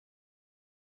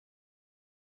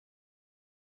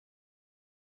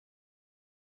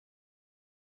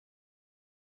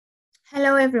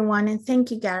Hello everyone, and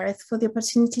thank you, Gareth, for the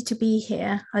opportunity to be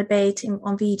here, albeit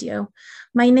on video.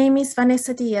 My name is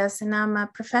Vanessa Diaz, and I'm a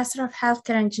Professor of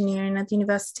Healthcare Engineering at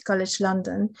University College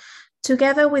London.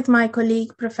 Together with my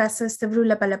colleague, Professor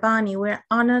Stevrula Balabani, we're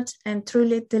honored and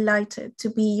truly delighted to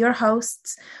be your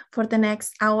hosts for the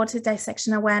next Aortic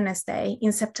Dissection Awareness Day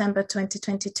in September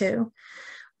 2022.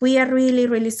 We are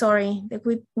really sorry that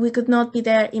we could not be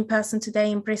there in person today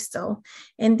in Bristol.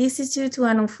 And this is due to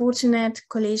an unfortunate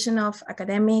collision of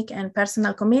academic and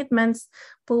personal commitments,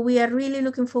 but we are really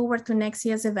looking forward to next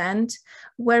year's event,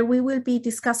 where we will be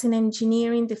discussing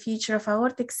engineering the future of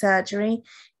aortic surgery,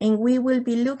 and we will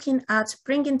be looking at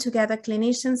bringing together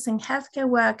clinicians and healthcare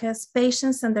workers,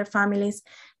 patients and their families,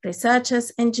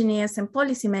 researchers, engineers, and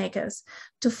policymakers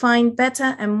to find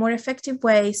better and more effective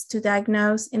ways to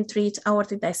diagnose and treat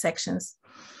aortic dissections.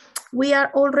 We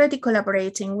are already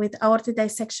collaborating with Aortic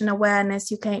Dissection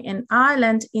Awareness UK and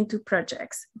Ireland in two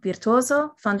projects,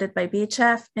 Virtuoso, funded by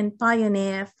BHF, and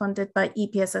Pioneer, funded by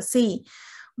EPSRC,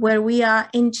 where we are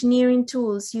engineering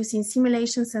tools using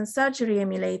simulations and surgery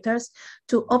emulators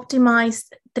to optimize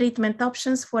treatment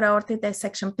options for aortic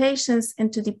dissection patients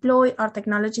and to deploy our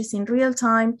technologies in real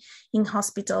time in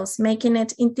hospitals, making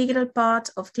it an integral part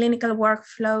of clinical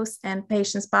workflows and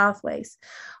patients' pathways.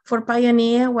 For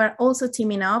Pioneer, we're also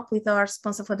teaming up with our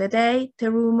sponsor for the day,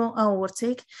 Terumo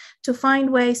Aortic, to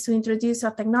find ways to introduce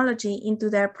our technology into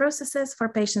their processes for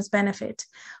patients' benefit.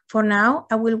 For now,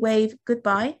 I will wave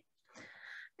goodbye.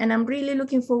 And I'm really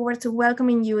looking forward to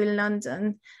welcoming you in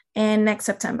London and next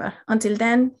September. Until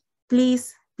then,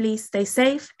 please stay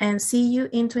safe and see you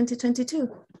in 2022.